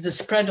modeling is the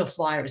spread of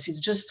virus. It's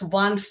just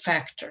one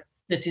factor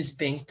that is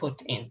being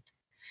put in.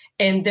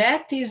 And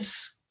that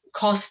is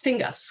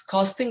costing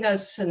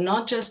us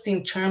not just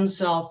in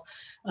terms of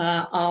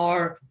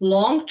our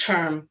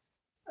long-term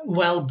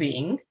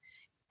well-being.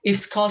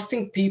 It's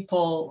costing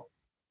people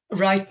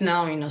right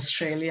now in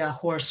Australia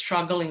who are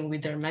struggling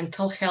with their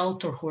mental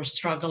health, or who are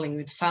struggling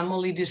with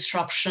family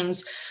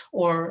disruptions,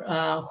 or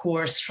who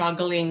are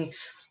struggling,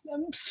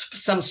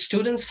 some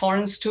students,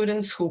 foreign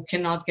students who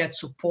cannot get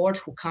support,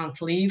 who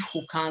can't leave,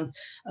 who can't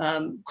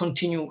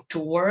continue to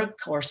work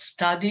or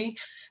study.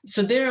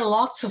 So there are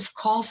lots of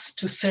costs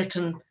to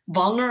certain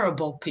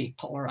vulnerable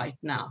people right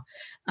now.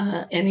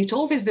 And it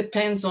always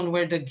depends on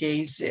where the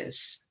gaze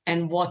is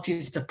and what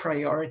is the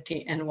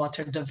priority and what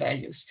are the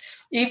values.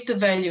 If the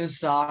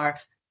values are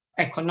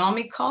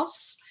economic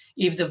costs,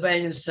 if the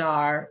values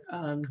are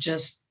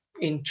just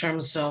in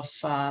terms of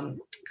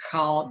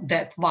how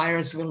that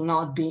virus will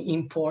not be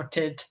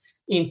imported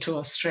into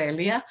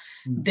Australia,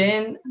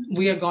 then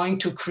we are going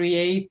to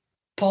create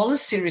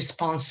policy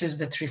responses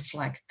that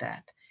reflect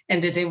that,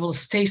 and that they will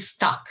stay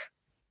stuck.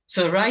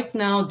 So right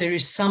now, there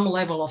is some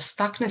level of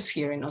stuckness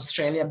here in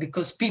Australia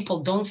because people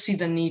don't see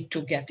the need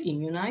to get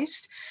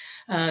immunized,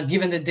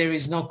 given that there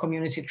is no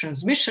community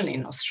transmission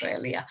in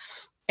Australia.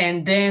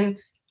 And then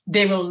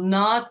they will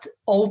not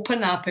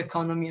open up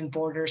economy and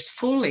borders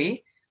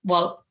fully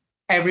while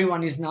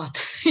everyone is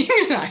not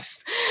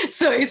immunized.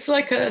 So it's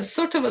like a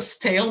sort of a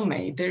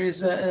stalemate. There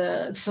is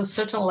a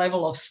certain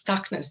level of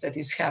stuckness that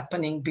is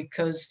happening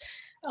because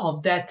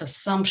of that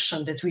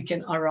assumption that we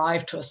can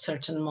arrive to a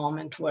certain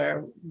moment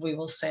where we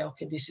will say,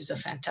 okay, this is a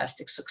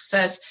fantastic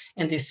success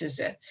and this is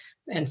it,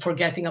 and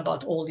forgetting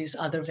about all these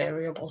other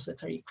variables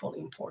that are equally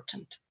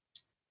important.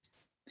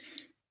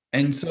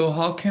 And so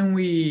how can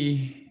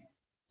we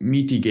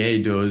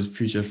mitigate those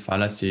future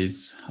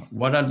fallacies?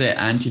 What are the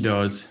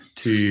antidotes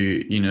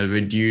to,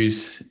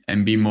 reduce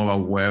and be more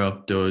aware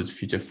of those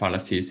future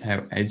fallacies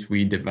as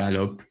we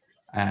develop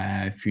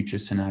future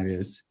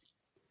scenarios?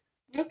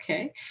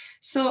 Okay,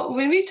 so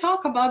when we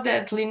talk about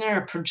that linear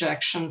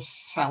projection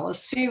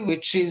fallacy,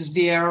 which is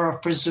the error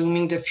of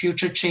presuming the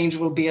future change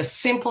will be a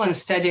simple and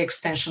steady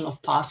extension of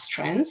past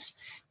trends,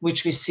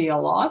 which we see a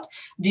lot,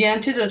 the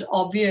antidote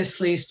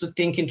obviously is to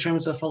think in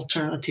terms of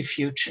alternative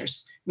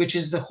futures, which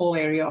is the whole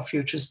area of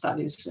future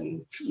studies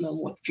and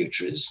what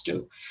futurists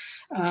do.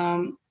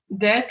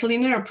 That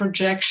linear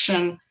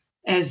projection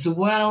as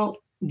well,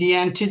 the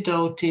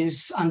antidote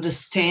is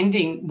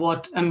understanding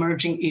what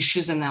emerging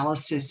issues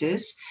analysis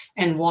is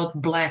and what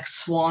black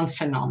swan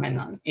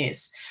phenomenon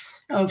is.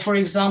 For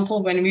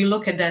example, when we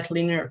look at that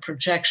linear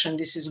projection,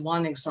 this is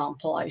one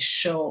example I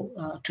show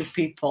to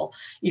people.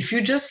 If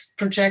you just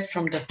project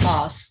from the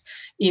past,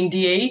 in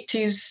the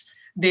 80s,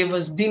 there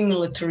was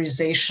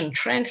demilitarization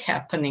trend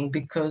happening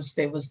because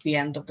there was the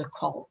end of the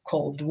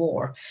Cold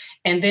War.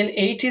 And then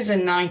 80s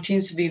and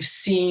 90s, we've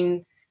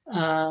seen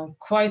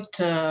quite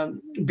a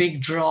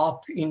big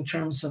drop in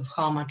terms of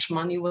how much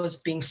money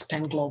was being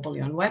spent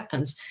globally on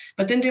weapons.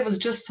 But then there was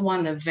just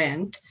one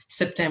event,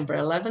 September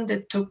 11,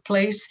 that took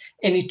place,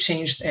 and it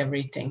changed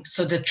everything.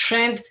 So the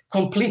trend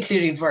completely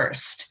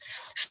reversed.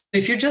 So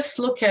if you just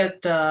look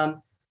at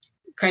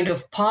kind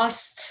of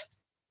past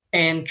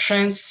and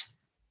trends,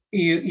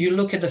 you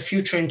look at the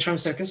future in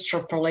terms of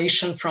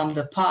extrapolation from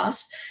the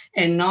past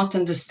and not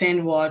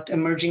understand what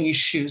emerging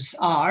issues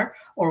are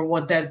or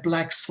what that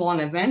black swan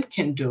event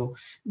can do,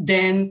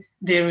 then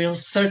there will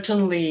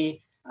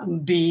certainly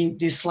be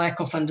this lack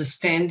of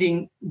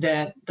understanding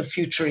that the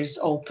future is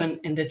open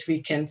and that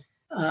we can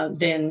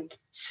then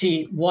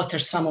see what are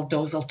some of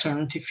those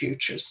alternative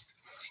futures.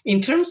 In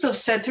terms of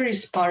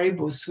ceteris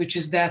paribus, which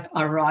is that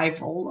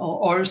arrival,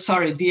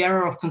 the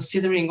error of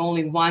considering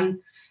only one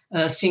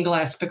single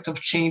aspect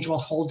of change while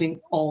holding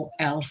all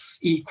else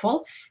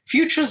equal,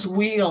 futures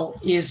wheel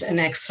is an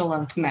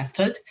excellent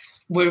method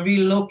where we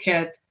look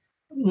at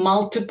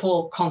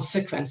multiple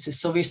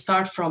consequences. So we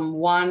start from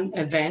one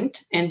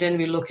event and then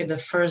we look at the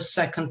first,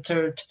 second,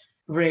 third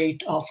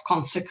rate of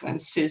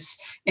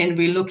consequences, and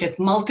we look at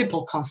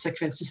multiple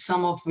consequences,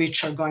 some of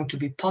which are going to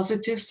be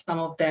positive, some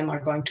of them are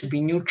going to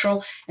be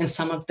neutral, and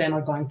some of them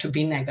are going to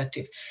be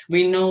negative.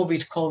 We know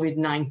with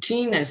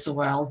COVID-19 as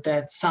well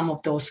that some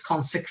of those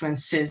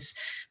consequences,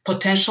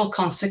 potential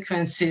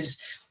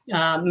consequences,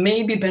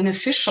 may be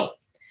beneficial.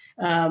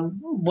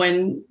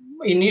 When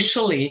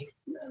initially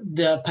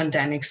the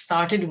pandemic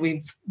started,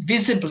 we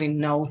visibly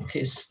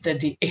noticed that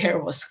the air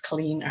was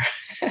cleaner.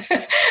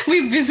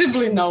 We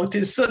visibly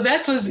noticed. So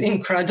that was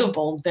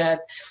incredible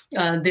that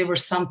there were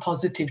some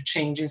positive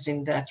changes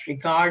in that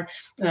regard.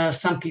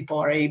 Some people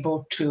are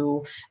able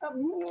to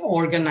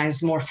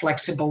organize more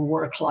flexible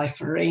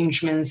work-life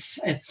arrangements,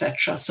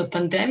 etc. So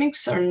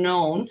pandemics are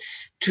known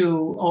to,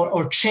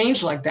 or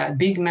change like that,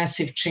 big,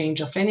 massive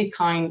change of any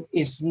kind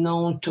is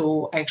known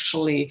to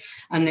actually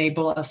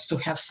enable us to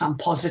have some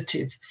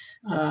positive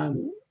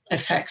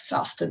effects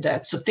after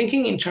that. So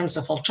thinking in terms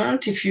of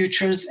alternative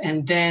futures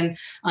and then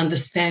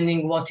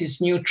understanding what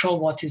is neutral,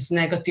 what is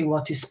negative,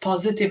 what is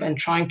positive, and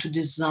trying to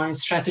design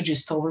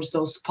strategies towards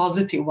those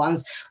positive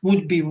ones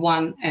would be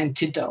one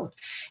antidote.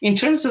 In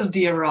terms of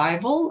the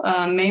arrival,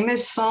 Meme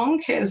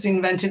Song has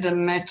invented a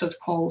method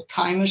called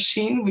time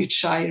machine,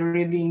 which I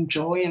really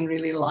enjoy and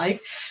really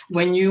like.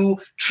 When you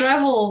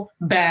travel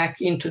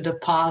back into the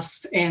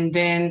past and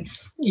then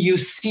you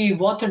see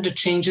what are the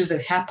changes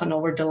that happen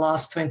over the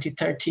last 20,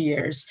 30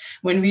 years.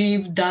 When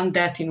we've done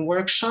that in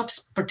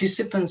workshops,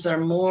 participants are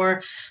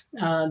more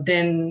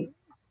than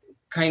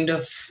kind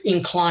of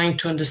inclined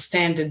to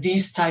understand that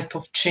these type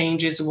of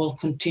changes will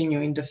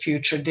continue in the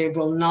future. There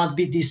will not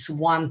be this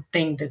one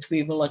thing that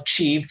we will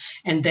achieve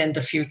and then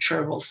the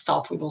future will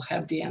stop. We will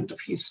have the end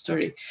of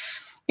history.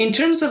 In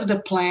terms of the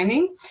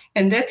planning,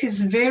 and that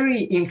is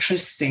very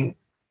interesting,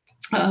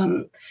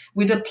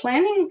 with the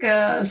planning,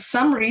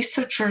 some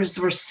researchers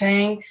were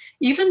saying,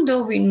 even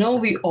though we know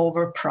we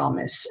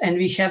overpromise and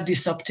we have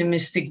this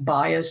optimistic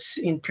bias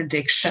in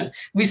prediction,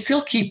 we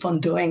still keep on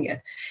doing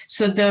it.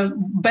 So the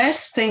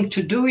best thing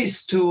to do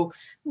is to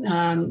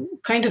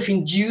kind of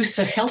induce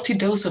a healthy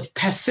dose of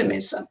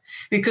pessimism,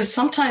 because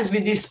sometimes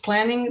with this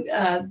planning,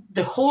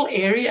 the whole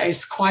area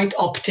is quite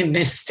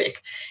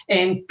optimistic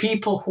and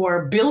people who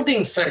are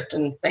building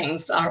certain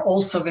things are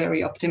also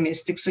very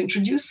optimistic. So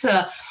introduce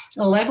a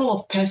level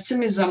of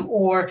pessimism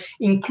or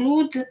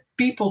include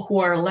people who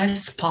are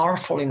less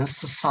powerful in a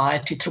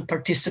society through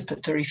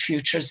participatory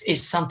futures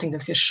is something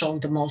that has shown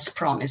the most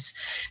promise.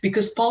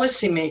 Because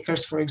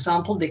policymakers, for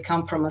example, they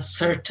come from a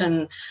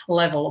certain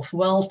level of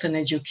wealth and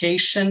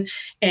education,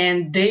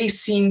 and they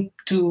seem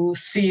to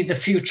see the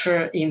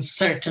future in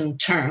certain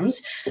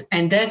terms.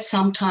 And that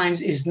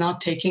sometimes is not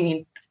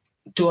taking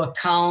into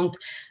account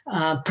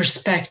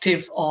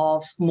perspective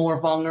of more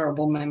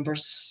vulnerable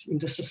members in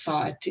the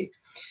society.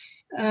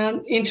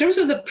 In terms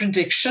of the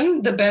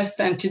prediction, the best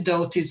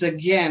antidote is,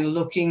 again,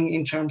 looking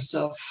in terms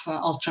of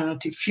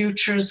alternative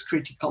futures,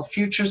 critical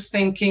futures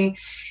thinking,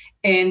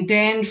 and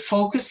then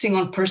focusing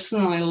on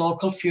personal and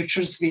local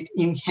futures with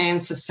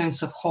enhance a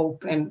sense of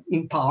hope and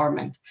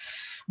empowerment.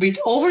 With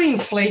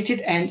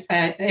overinflated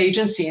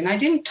agency, and I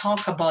didn't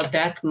talk about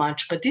that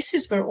much, but this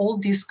is where all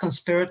this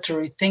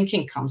conspiratory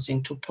thinking comes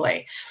into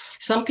play.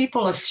 Some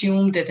people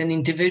assume that an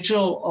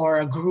individual or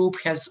a group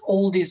has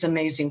all this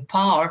amazing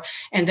power,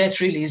 and that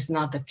really is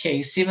not the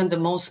case. Even the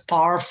most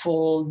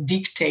powerful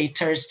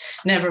dictators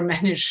never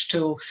managed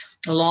to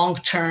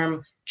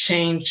long-term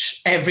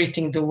change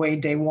everything the way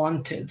they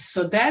wanted.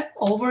 So that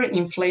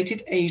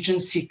overinflated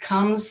agency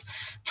comes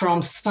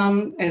from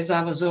some, as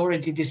I was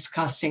already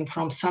discussing,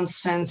 from some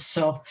sense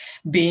of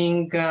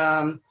being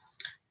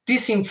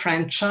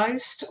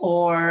disenfranchised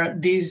or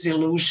these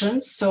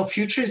illusions. So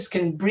futurists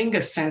can bring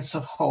a sense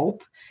of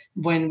hope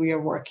when we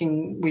are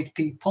working with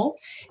people.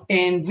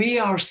 And we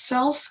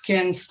ourselves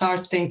can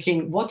start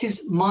thinking, what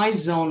is my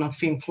zone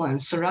of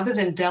influence? So rather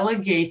than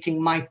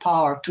delegating my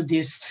power to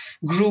this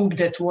group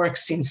that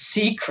works in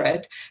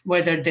secret,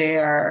 whether they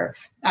are,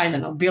 I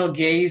don't know, Bill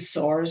Gates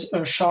or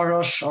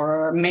Soros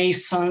or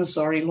Masons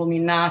or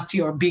Illuminati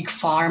or Big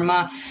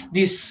Pharma,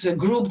 this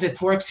group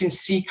that works in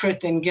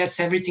secret and gets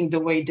everything the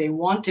way they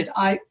want it,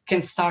 I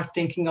can start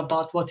thinking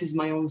about what is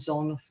my own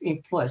zone of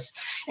influence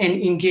and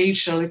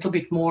engage a little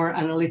bit more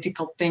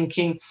analytical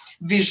thinking,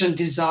 vision,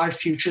 desire,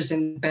 futures,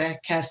 and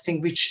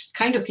backcasting, which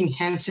kind of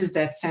enhances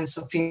that sense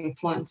of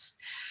influence.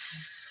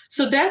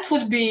 So that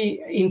would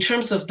be in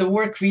terms of the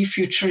work we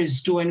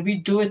futurists do, and we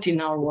do it in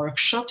our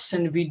workshops,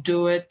 and we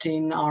do it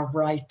in our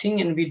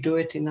writing, and we do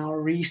it in our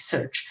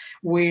research,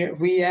 where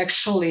we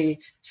actually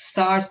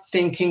start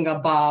thinking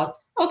about,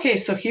 okay,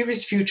 so here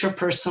is future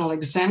personal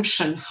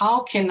exemption.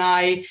 How can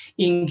I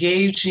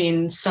engage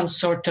in some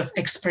sort of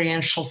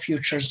experiential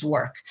futures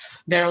work?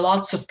 There are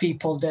lots of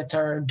people that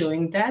are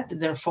doing that.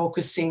 They're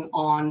focusing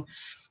on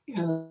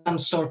some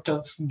sort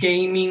of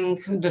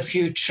gaming the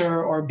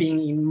future or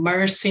being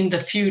immersed in the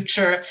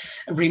future,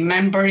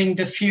 remembering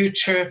the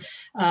future,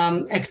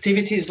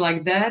 activities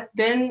like that.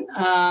 Then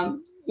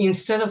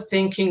instead of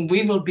thinking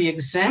we will be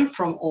exempt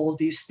from all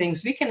these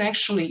things, we can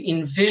actually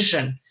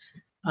envision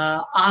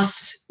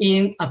us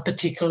in a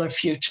particular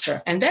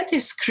future. And that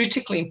is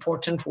critically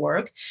important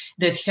work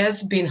that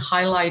has been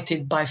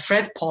highlighted by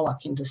Fred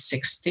Pollack in the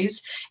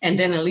 60s and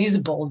then Elise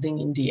Boulding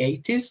in the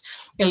 80s.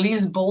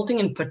 Elise Boulding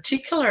in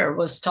particular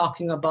was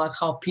talking about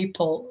how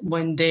people,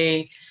 when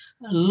they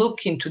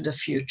look into the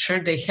future,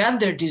 they have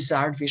their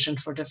desired vision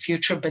for the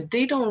future, but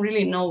they don't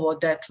really know what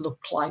that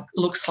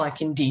looks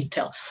like in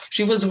detail.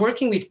 She was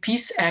working with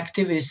peace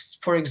activists,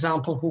 for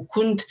example, who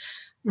couldn't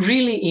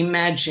really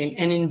imagine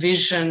and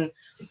envision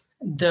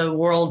the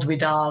world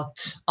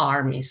without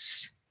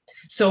armies.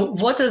 So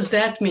what does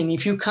that mean?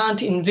 If you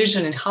can't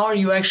envision it, how are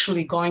you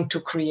actually going to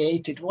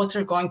create it? What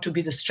are going to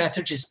be the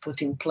strategies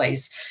put in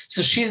place?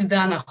 So she's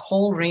done a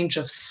whole range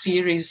of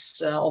series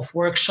of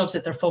workshops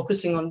that are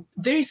focusing on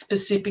very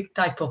specific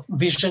type of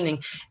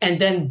visioning and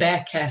then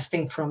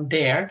backcasting from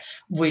there,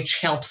 which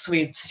helps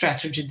with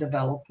strategy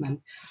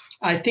development.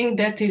 I think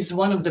that is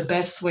one of the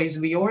best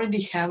ways. We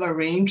already have a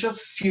range of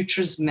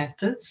futures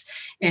methods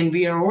and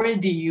we are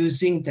already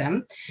using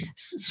them.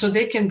 So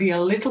they can be a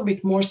little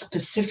bit more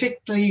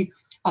specifically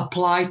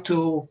applied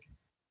to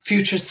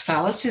futures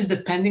fallacies,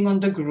 depending on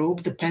the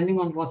group, depending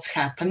on what's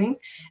happening.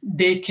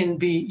 They can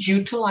be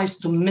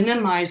utilized to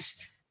minimize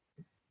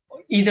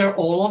either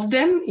all of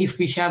them if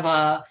we have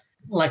a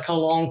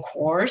long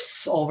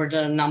course over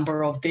the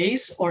number of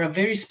days, or a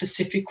very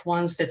specific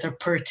ones that are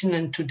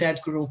pertinent to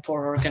that group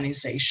or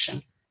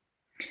organization.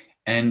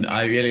 And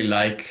I really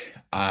like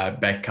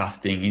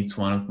backcasting. It's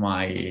one of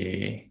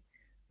my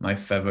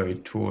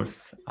favorite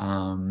tools.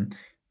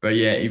 But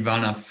yeah,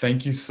 Ivana,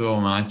 thank you so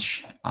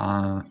much.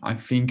 I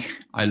think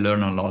I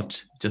learned a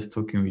lot just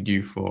talking with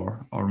you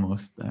for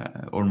almost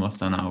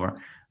an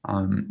hour.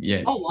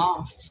 Yeah. Oh,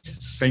 wow.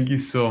 Thank you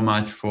so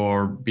much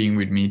for being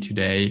with me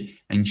today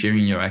and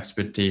sharing your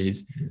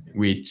expertise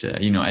with,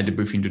 at the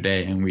briefing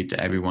today and with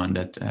everyone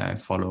that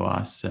follow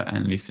us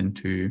and listen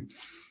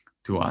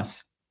to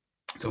us.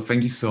 So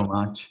thank you so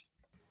much.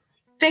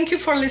 Thank you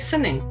for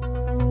listening.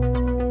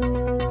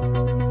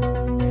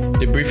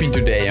 The briefing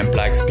today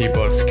unplugs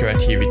people's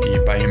creativity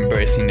by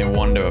embracing the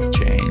wonder of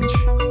change.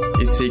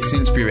 It seeks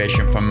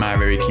inspiration from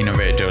maverick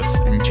innovators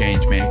and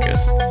change makers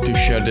to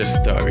share their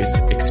stories,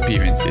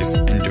 experiences,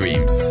 and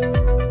dreams.